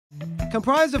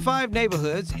Comprised of 5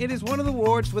 neighborhoods, it is one of the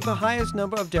wards with the highest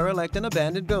number of derelict and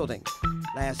abandoned buildings.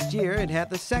 Last year, it had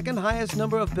the second highest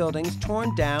number of buildings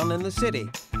torn down in the city.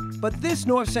 But this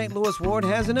North St. Louis ward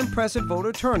has an impressive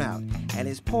voter turnout and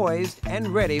is poised and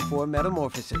ready for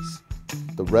metamorphosis.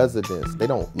 The residents, they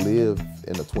don't live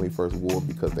in the 21st ward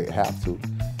because they have to.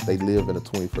 They live in the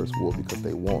 21st ward because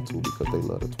they want to, because they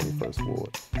love the 21st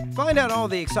ward. Find out all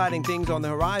the exciting things on the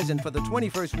horizon for the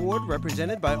 21st ward,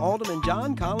 represented by Alderman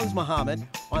John Collins-Muhammad,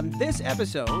 on this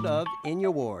episode of In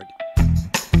Your Ward.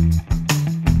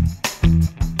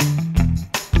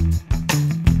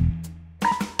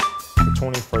 The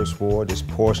 21st ward is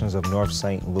portions of North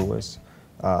St. Louis.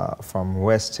 From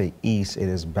west to east, it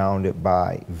is bounded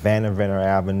by Vanderventor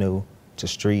Avenue to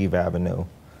Streve Avenue.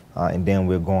 And then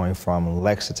we're going from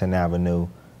Lexington Avenue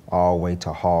all the way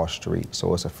to Hall Street.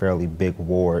 So it's a fairly big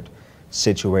ward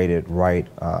situated right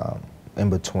in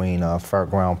between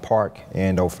Fairground Park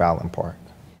and O'Fallon Park.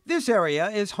 This area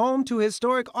is home to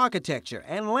historic architecture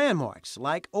and landmarks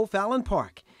like O'Fallon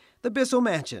Park, the Bissell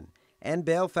Mansion, and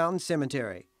Bell Fountain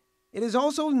Cemetery. It is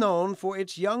also known for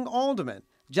its young alderman,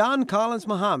 John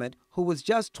Collins-Muhammad, who was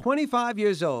just 25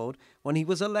 years old when he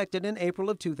was elected in April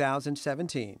of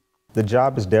 2017. The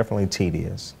job is definitely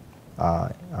tedious.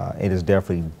 It is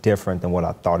definitely different than what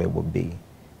I thought it would be,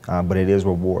 but it is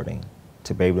rewarding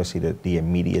to be able to see the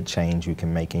immediate change you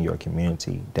can make in your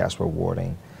community. That's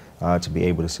rewarding. To be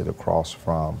able to sit across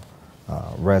from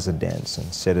residents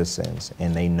and citizens,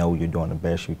 and they know you're doing the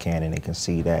best you can, and they can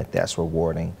see that. That's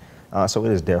rewarding. So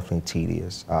it is definitely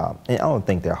tedious. And I don't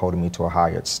think they're holding me to a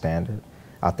higher standard.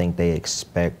 I think they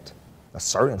expect a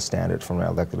certain standard from their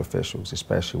elected officials,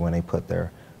 especially when they put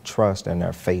their trust and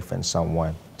their faith in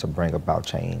someone to bring about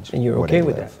change. And you're okay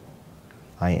with that?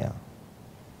 I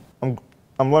am.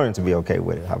 I'm learning to be okay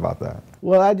with it. How about that?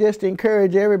 Well, I just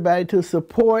encourage everybody to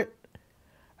support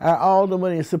our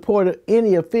alderman and support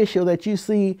any official that you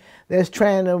see that's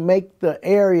trying to make the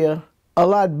area a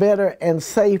lot better and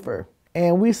safer.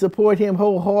 And we support him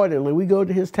wholeheartedly. We go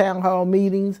to his town hall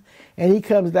meetings, and he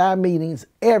comes to our meetings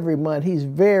every month. He's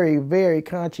very, very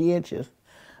conscientious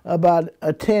about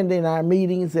attending our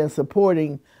meetings and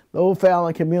supporting the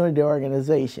O'Fallon Community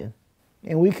Organization.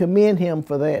 And we commend him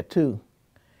for that too,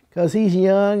 because he's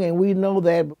young, and we know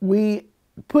that we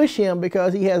push him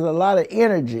because he has a lot of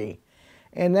energy.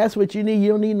 And that's what you need. You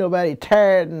don't need nobody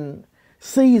tired and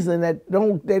seasoned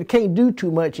that can't do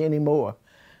too much anymore.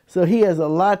 So he has a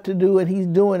lot to do, and he's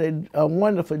doing a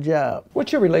wonderful job.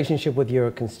 What's your relationship with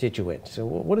your constituents? So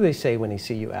what do they say when they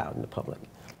see you out in the public?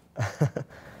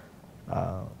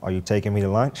 Are you taking me to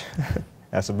lunch?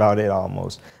 That's about it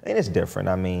almost. And it's different.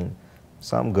 I mean,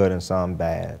 some good and some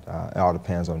bad. It all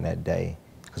depends on that day,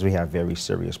 because we have very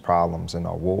serious problems in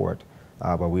our ward,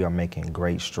 but we are making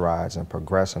great strides, and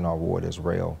progressing our ward is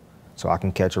real. So I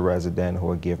can catch a resident who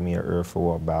will give me an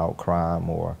earful about crime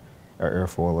or an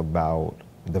earful about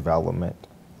development.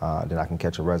 Then I can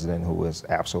catch a resident who is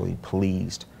absolutely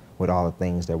pleased with all the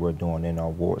things that we're doing in our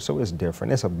ward. So it's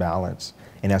different. It's a balance,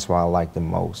 and that's why I like the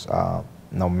most.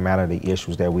 No matter the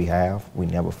issues that we have, we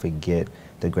never forget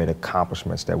the great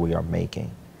accomplishments that we are making,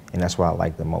 and that's what I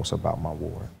like the most about my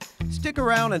ward. Stick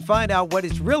around and find out what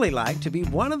it's really like to be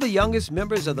one of the youngest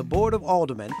members of the Board of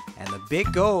Aldermen and the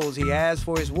big goals he has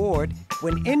for his ward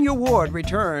when In Your Ward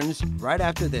returns right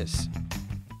after this.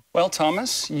 Well,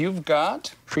 Thomas, you've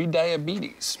got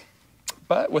pre-diabetes,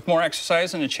 but with more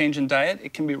exercise and a change in diet,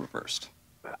 it can be reversed.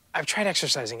 I've tried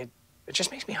exercising. It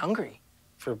just makes me hungry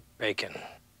for bacon.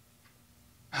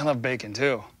 I love bacon,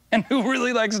 too. And who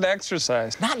really likes to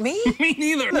exercise? Not me. Me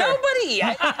neither. Nobody.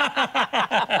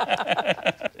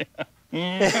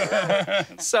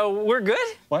 So we're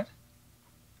good? What?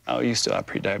 Oh, you still have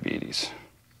pre-diabetes.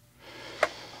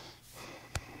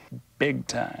 Big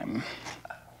time.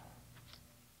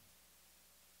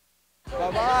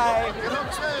 Bye-bye.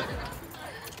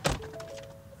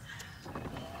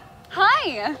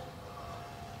 Hi.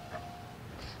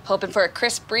 Hoping for a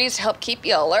crisp breeze to help keep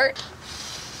you alert.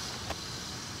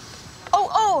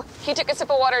 Oh, he took a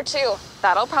sip of water too.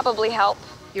 That'll probably help.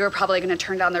 You were probably gonna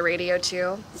turn down the radio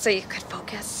too, so you could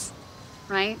focus,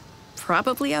 right?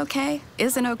 Probably okay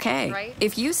isn't okay. Right?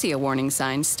 If you see a warning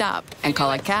sign, stop and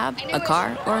call a cab, a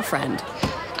car, or a friend.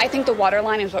 I think the water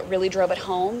line is what really drove it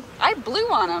home. I blew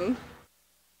on him.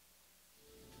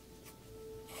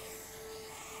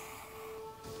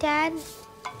 Dad?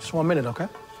 Just 1 minute, okay?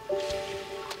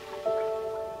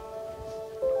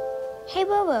 Hey,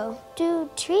 Bobo, do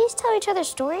trees tell each other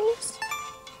stories?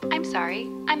 I'm sorry.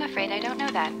 I'm afraid I don't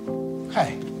know that.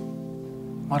 Hey,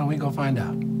 why don't we go find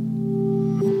out?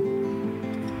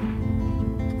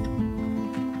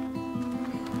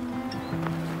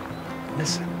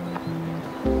 Listen.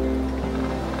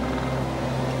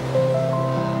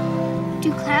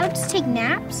 Do clouds take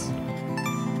naps?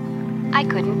 I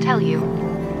couldn't tell you.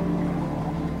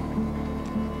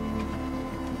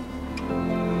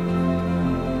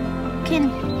 Can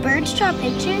birds draw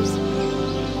pictures?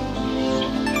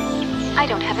 I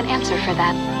don't have an answer for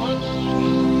that.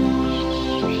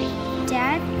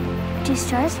 Dad, do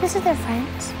stars visit their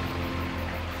friends?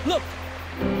 Look!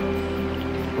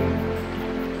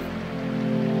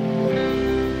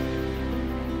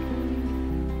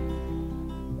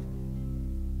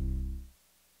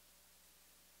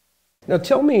 Now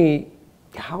tell me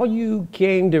how you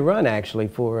came to run actually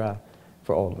for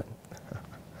Alderman.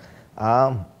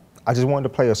 I just wanted to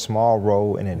play a small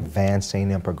role in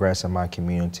advancing and progressing my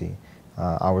community.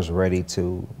 I was ready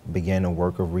to begin the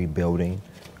work of rebuilding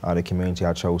the community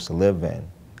I chose to live in.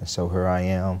 And so here I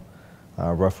am,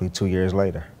 roughly 2 years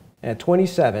later. At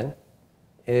 27,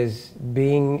 is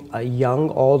being a young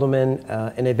alderman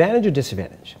an advantage or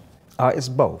disadvantage? It's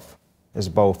both. It's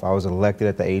both. I was elected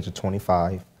at the age of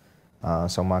 25.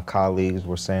 So my colleagues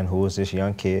were saying, who is this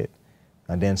young kid?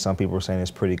 And then some people were saying,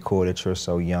 it's pretty cool that you're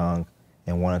so young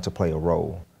and wanted to play a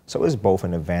role. So it's both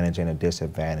an advantage and a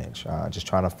disadvantage. Just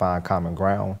trying to find common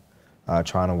ground,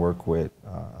 trying to work with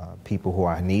people who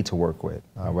I need to work with,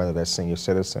 whether that's senior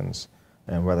citizens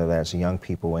and whether that's young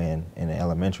people in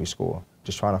elementary school.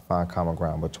 Just trying to find common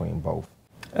ground between both.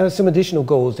 Some additional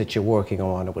goals that you're working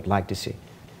on or would like to see?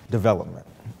 Development.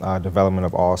 Development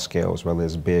of all scales, whether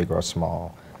it's big or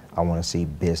small. I want to see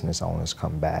business owners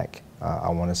come back. I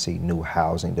want to see new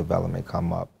housing development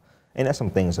come up. And that's some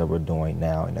things that we're doing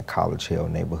now in the College Hill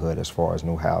neighborhood as far as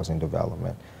new housing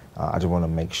development. I just want to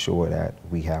make sure that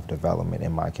we have development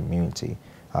in my community.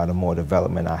 The more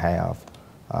development I have,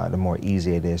 the more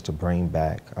easy it is to bring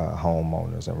back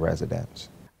homeowners and residents.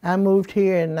 I moved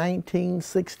here in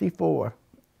 1964.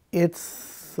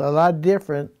 It's a lot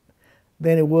different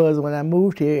than it was when I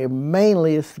moved here.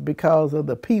 Mainly it's because of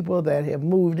the people that have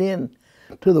moved in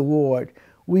to the ward.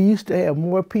 We used to have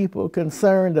more people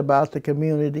concerned about the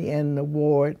community and the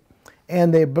ward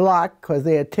and their block, because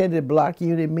they attended block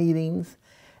unit meetings,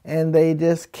 and they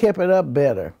just kept it up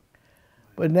better.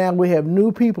 But now we have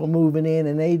new people moving in,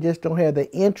 and they just don't have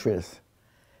the interest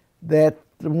that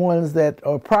the ones that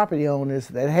are property owners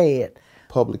that had.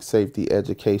 Public safety,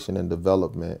 education, and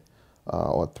development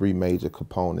are three major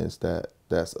components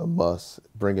that's a must,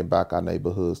 bringing back our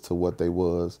neighborhoods to what they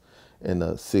was in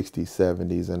the 60s,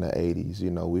 70s, and the 80s.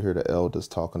 You know, we hear the elders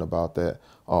talking about that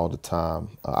all the time.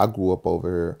 I grew up over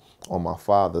here on my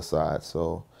father's side,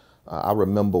 so I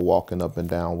remember walking up and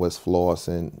down West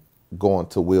Florissant, going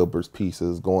to Wilbur's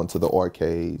Pieces, going to the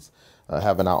arcades,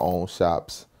 having our own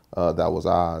shops that was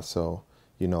ours. So,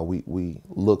 you know, we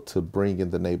look to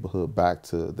bringing the neighborhood back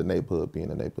to the neighborhood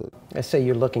being a neighborhood. Let's say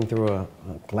you're looking through a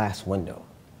glass window.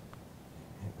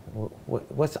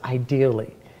 What's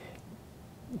ideally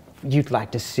you'd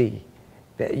like to see?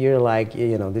 That you're like,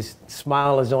 you know, this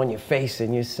smile is on your face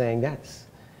and you're saying, that's,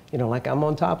 you know, like I'm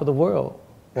on top of the world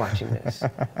watching this.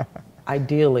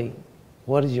 Ideally,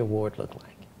 what does your ward look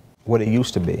like? What it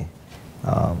used to be.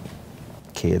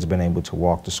 Kids been able to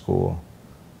walk to school.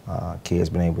 Kids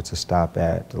been able to stop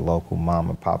at the local mom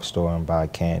and pop store and buy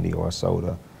candy or a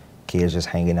soda. Kids just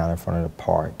hanging out in front of the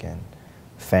park, and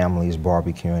families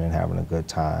barbecuing and having a good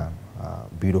time.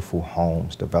 Beautiful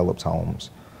homes, developed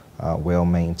homes, well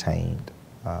maintained.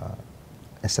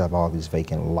 Instead of all these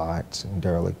vacant lots and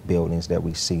derelict buildings that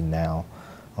we see now.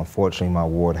 Unfortunately, my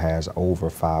ward has over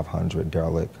 500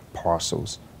 derelict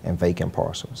parcels and vacant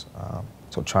parcels.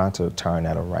 So trying to turn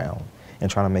that around and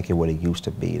trying to make it what it used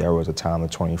to be. There was a time the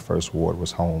 21st Ward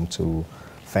was home to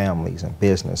families and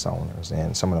business owners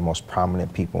and some of the most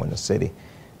prominent people in the city.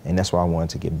 And that's what I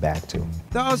wanted to get back to.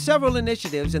 There are several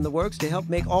initiatives in the works to help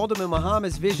make Alderman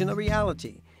Muhammad's vision a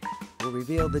reality. We'll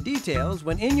reveal the details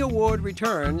when In Your Ward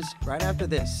returns right after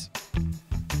this.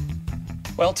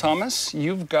 Well, Thomas,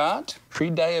 you've got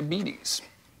pre-diabetes.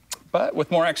 But with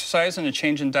more exercise and a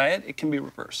change in diet, it can be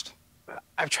reversed.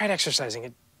 I've tried exercising.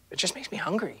 It just makes me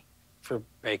hungry for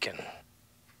bacon.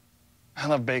 I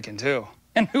love bacon, too.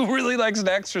 And who really likes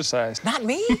to exercise? Not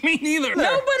me. Me neither.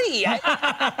 Nobody.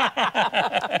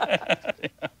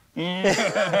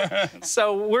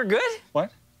 So we're good?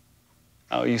 What?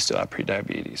 Oh, you still have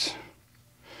pre-diabetes.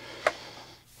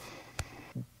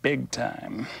 Big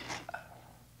time.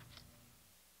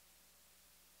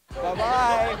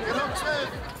 Bye-bye.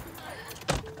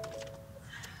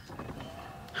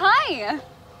 Hi.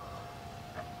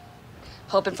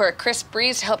 Hoping for a crisp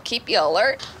breeze to help keep you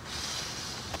alert.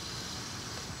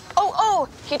 Oh,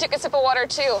 he took a sip of water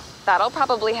too. That'll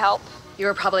probably help. You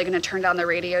were probably going to turn down the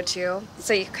radio too,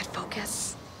 so you could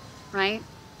focus, right?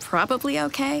 Probably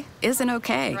okay isn't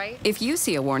okay. Right. If you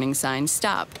see a warning sign,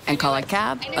 stop and call a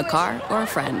cab, a car, or a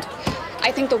friend.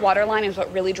 I think the water line is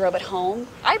what really drove it home.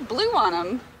 I blew on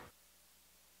him.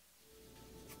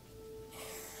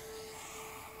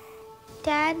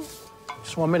 Dad?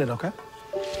 Just 1 minute, okay?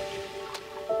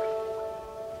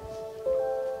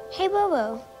 Hey,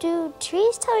 Bobo, do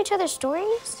trees tell each other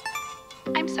stories?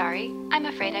 I'm sorry. I'm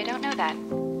afraid I don't know that.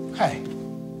 Hey,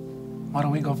 why don't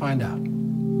we go find out?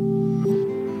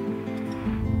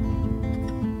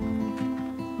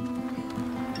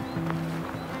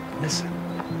 Listen.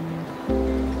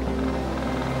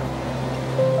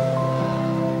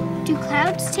 Do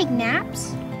clouds take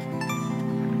naps?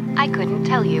 I couldn't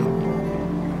tell you.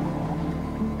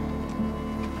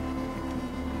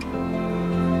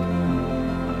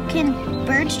 Can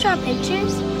birds draw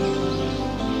pictures?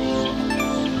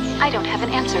 I don't have an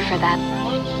answer for that.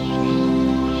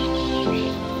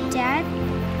 Dad,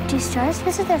 do stars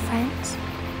visit their friends?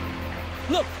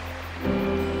 Look!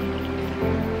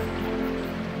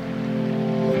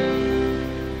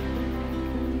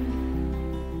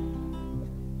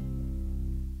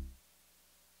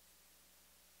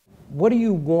 What do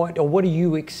you want, or what do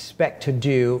you expect to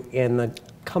do in the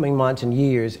coming months and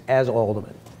years as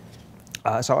alderman?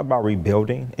 It's all about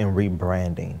rebuilding and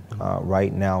rebranding.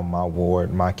 Right now, my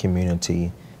ward, my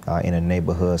community, in the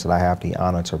neighborhoods that I have the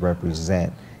honor to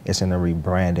represent, it's in a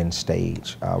rebranding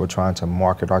stage. We're trying to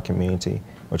market our community.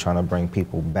 We're trying to bring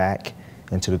people back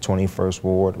into the 21st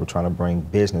ward. We're trying to bring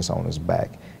business owners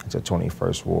back into the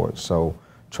 21st ward. So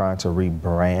trying to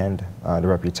rebrand the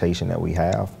reputation that we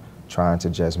have, trying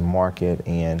to just market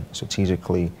and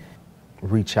strategically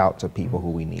reach out to people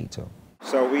who we need to.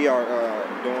 So we are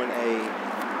doing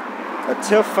a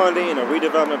TIF funding and a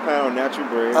redevelopment plan on Natural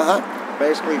Bridge,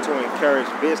 basically to encourage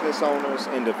business owners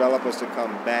and developers to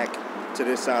come back to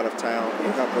this side of town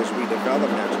and help us redevelop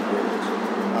Natural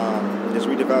Bridge. This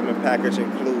redevelopment package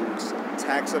includes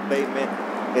tax abatement,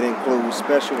 it includes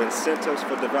special incentives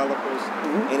for developers,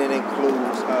 and it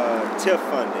includes TIF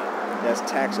funding, that's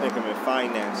tax increment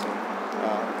financing.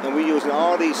 And we're using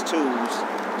all these tools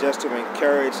just to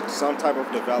encourage some type of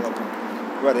development,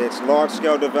 whether it's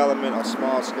large-scale development or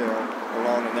small-scale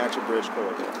along the Natural Bridge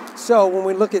corridor. So when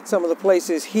we look at some of the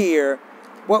places here,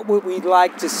 what would we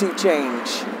like to see change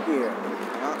here?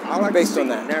 I like to see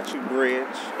Natural Bridge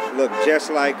look just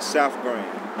like South Grand.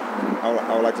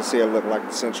 I would like to see it look like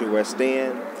the Central West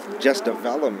End, just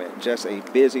development, just a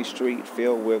busy street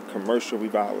filled with commercial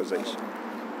revitalization.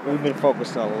 We've been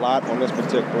focused a lot on this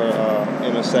particular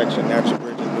intersection, Natural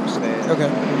Bridge and New Stand. Okay.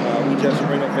 We just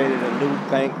renovated a new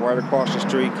bank right across the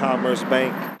street, Commerce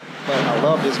Bank. But I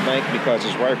love this bank because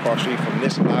it's right across the street from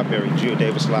this library, Geo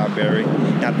Davis Library.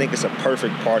 And I think it's a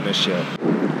perfect partnership.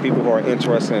 People who are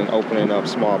interested in opening up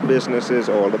small businesses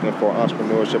or looking for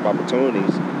entrepreneurship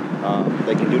opportunities,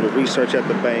 they can do the research at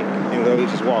the bank and literally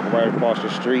just walk right across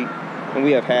the street. And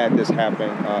we have had this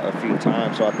happen a few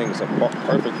times, so I think it's a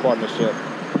perfect partnership.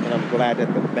 And I'm glad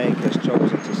that the bank has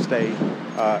chosen to stay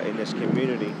in this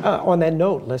community. On that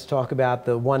note, let's talk about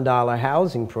the $1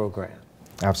 housing program.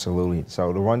 Absolutely.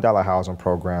 So the $1 housing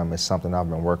program is something I've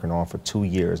been working on for 2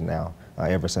 years now,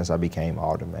 ever since I became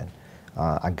alderman.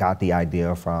 I got the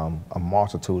idea from a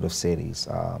multitude of cities.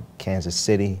 Kansas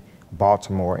City,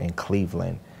 Baltimore, and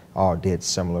Cleveland all did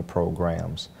similar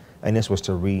programs. And this was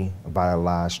to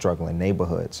revitalize struggling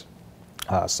neighborhoods.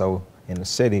 So in the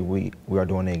city, we are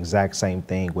doing the exact same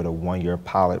thing with a 1-year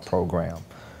pilot program,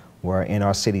 where in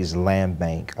our city's land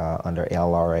bank under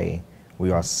LRA, we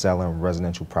are selling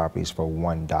residential properties for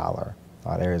 $1.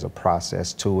 There is a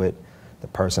process to it. The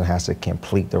person has to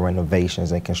complete the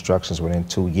renovations and constructions within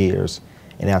 2 years.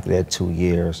 And after that 2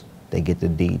 years, they get the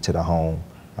deed to the home.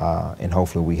 And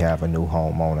hopefully we have a new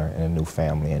homeowner and a new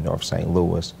family in North St.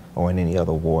 Louis or in any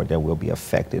other ward that will be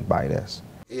affected by this.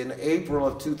 In April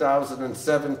of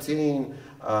 2017,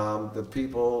 the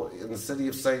people in the city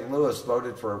of St. Louis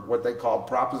voted for what they call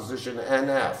Proposition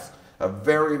NS, a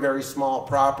very, very small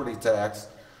property tax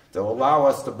to allow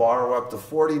us to borrow up to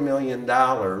 $40 million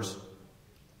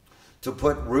to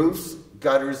put roofs,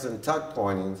 gutters, and tuck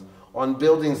pointings on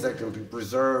buildings that can be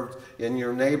preserved in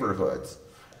your neighborhoods.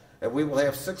 And we will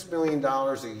have $6 million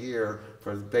a year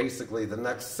for basically the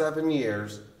next 7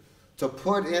 years to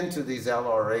put into these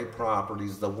LRA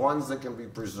properties, the ones that can be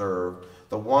preserved,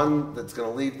 the one that's going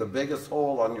to leave the biggest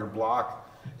hole on your block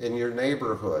in your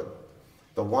neighborhood,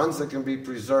 the ones that can be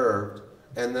preserved,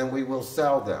 and then we will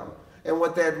sell them. And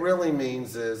what that really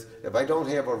means is if I don't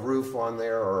have a roof on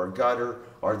there or a gutter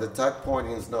or the tuck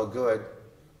pointing is no good,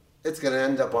 it's going to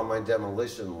end up on my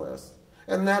demolition list.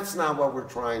 And that's not what we're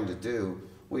trying to do.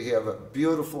 We have a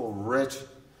beautiful, rich,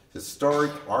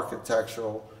 historic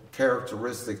architectural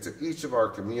characteristic to each of our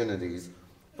communities,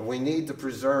 and we need to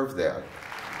preserve that.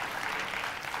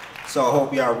 So I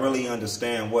hope y'all really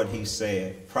understand what he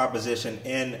said. Proposition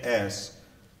NS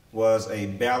was a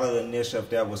ballot initiative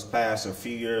that was passed a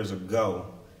few years ago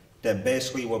that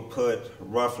basically would put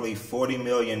roughly $40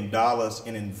 million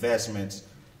in investments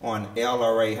on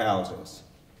LRA houses.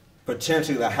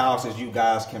 Potentially the houses you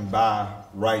guys can buy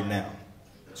right now.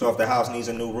 So if the house needs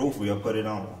a new roof, we'll put it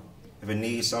on. If it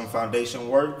needs some foundation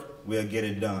work, we'll get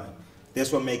it done.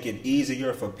 This will make it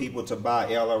easier for people to buy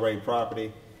LRA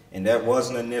property, and that was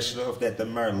an initiative that the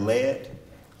mayor led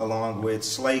along with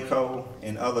SLACO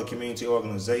and other community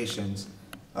organizations,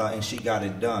 and she got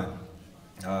it done.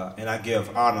 And I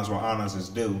give honors where honors is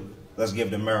due. Let's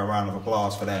give the mayor a round of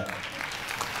applause for that.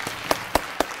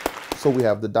 So we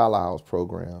have the Dollar House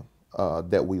program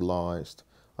that we launched.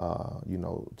 You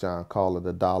know, John called it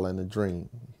a dollar and a dream.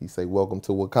 He say, welcome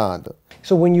to Wakanda.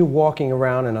 So when you're walking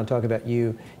around, and I'll talk about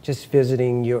you just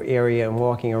visiting your area and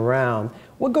walking around,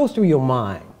 what goes through your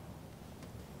mind?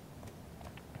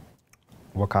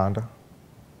 Wakanda.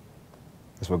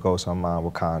 That's what goes on my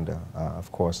Wakanda.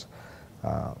 Of course,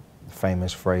 the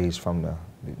famous phrase from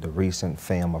the recent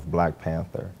film of Black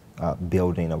Panther,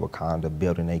 building a Wakanda,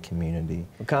 building a community.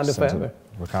 Wakanda forever.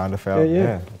 Wakanda forever,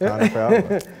 yeah. Wakanda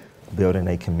forever. Building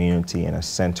a community and a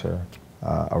center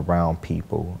around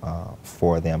people,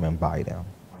 for them and by them.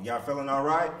 Y'all feeling all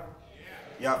right?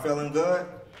 Y'all feeling good?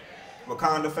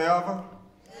 Wakanda forever?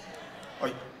 Oh,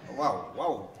 whoa,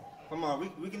 whoa. Come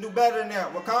on, we can do better than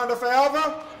that. Wakanda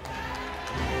forever?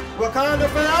 Wakanda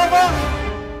forever?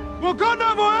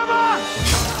 Wakanda forever?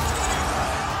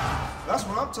 That's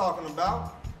what I'm talking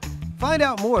about. Find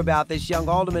out more about this young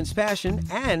alderman's passion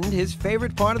and his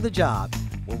favorite part of the job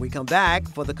when we come back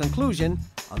for the conclusion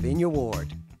of In Your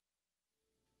Ward.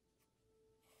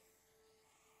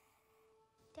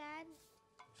 Dad?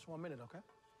 Just 1 minute, okay?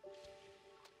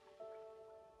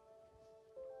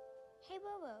 Hey,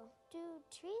 Bobo, do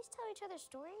trees tell each other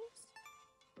stories?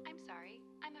 I'm sorry.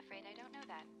 I'm afraid I don't know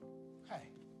that. Hey,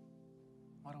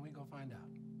 why don't we go find out?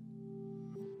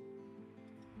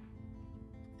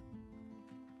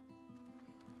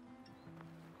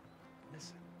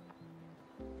 Listen.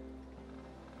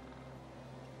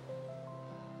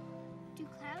 Do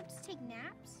clouds take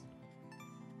naps?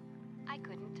 I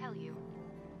couldn't tell you.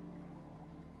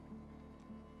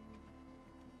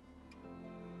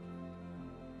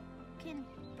 Can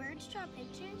birds draw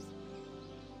pictures?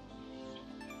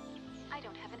 I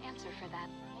don't have an answer for that.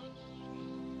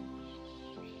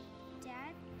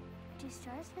 Dad, do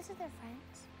stars visit their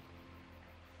friends?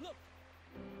 Look!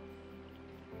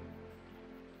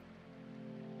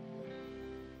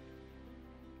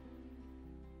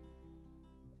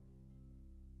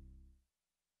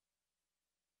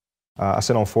 I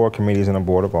sit on 4 committees in the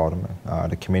Board of Aldermen.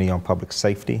 The Committee on Public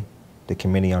Safety, the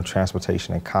Committee on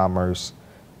Transportation and Commerce,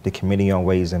 the Committee on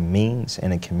Ways and Means,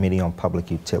 and the Committee on Public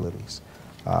Utilities.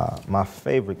 My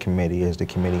favorite committee is the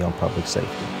Committee on Public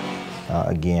Safety.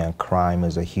 Again, crime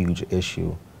is a huge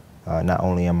issue, not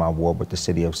only in my ward, but the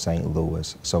city of St.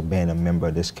 Louis. So being a member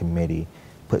of this committee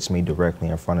puts me directly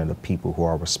in front of the people who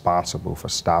are responsible for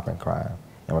stopping crime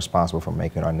and responsible for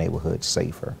making our neighborhoods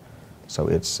safer. So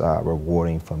it's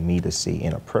rewarding for me to see,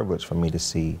 and a privilege for me to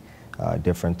see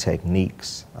different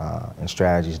techniques and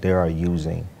strategies they are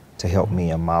using to help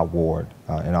me in my ward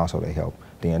and also to help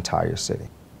the entire city.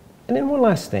 And then one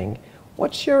last thing,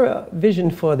 what's your vision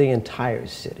for the entire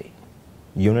city?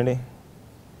 Unity.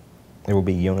 It will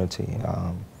be unity.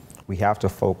 We have to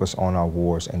focus on our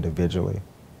wards individually,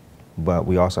 but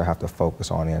we also have to focus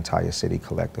on the entire city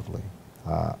collectively.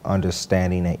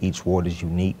 Understanding that each ward is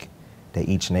unique, that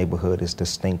each neighborhood is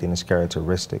distinct in its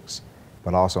characteristics,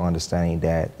 but also understanding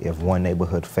that if one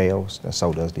neighborhood fails, then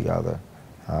so does the other.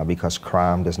 Because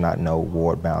crime does not know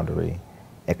ward boundary,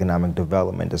 economic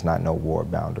development does not know ward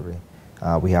boundary.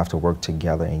 We have to work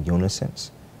together in unison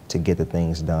to get the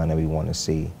things done that we want to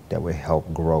see that will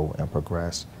help grow and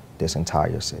progress this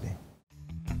entire city.